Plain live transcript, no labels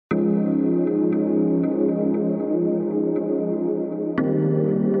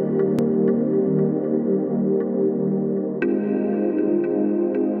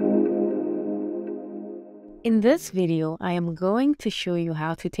In this video, I am going to show you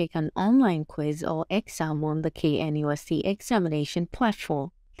how to take an online quiz or exam on the KNUST examination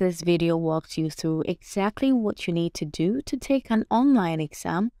platform. This video walks you through exactly what you need to do to take an online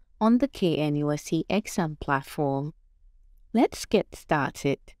exam on the KNUST exam platform. Let's get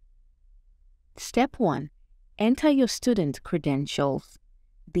started. Step 1. Enter your student credentials.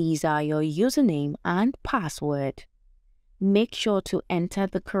 These are your username and password. Make sure to enter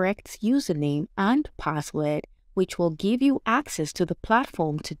the correct username and password, which will give you access to the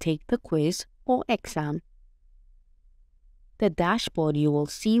platform to take the quiz or exam. The dashboard you will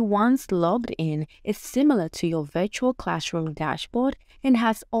see once logged in is similar to your virtual classroom dashboard and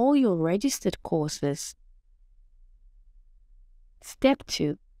has all your registered courses. Step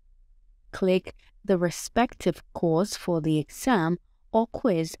 2. Click the respective course for the exam or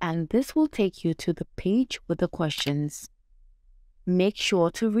quiz, and this will take you to the page with the questions. Make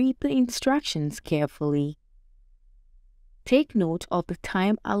sure to read the instructions carefully. Take note of the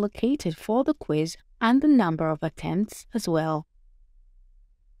time allocated for the quiz and the number of attempts as well.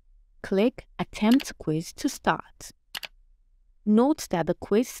 Click Attempt Quiz to start. Note that the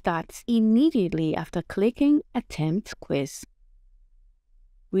quiz starts immediately after clicking Attempt Quiz.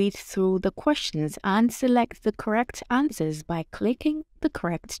 Read through the questions and select the correct answers by clicking the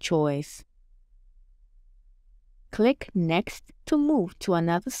correct choice. Click Next to move to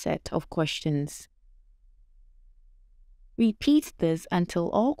another set of questions. Repeat this until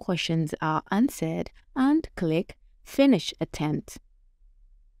all questions are answered and click Finish Attempt.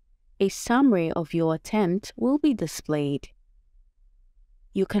 A summary of your attempt will be displayed.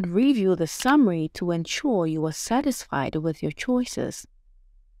 You can review the summary to ensure you are satisfied with your choices.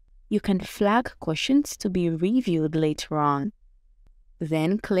 You can flag questions to be reviewed later on.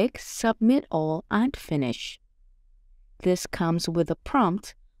 Then click Submit All and Finish. This comes with a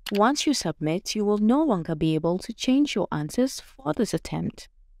prompt. Once you submit, you will no longer be able to change your answers for this attempt.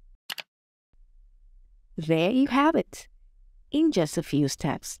 There you have it. In just a few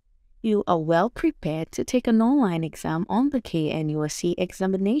steps, you are well prepared to take an online exam on the KNUST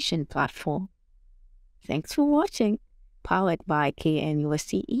examination platform. Thanks for watching. Powered by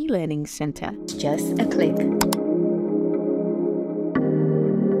KNUST E-Learning Center. Just a click.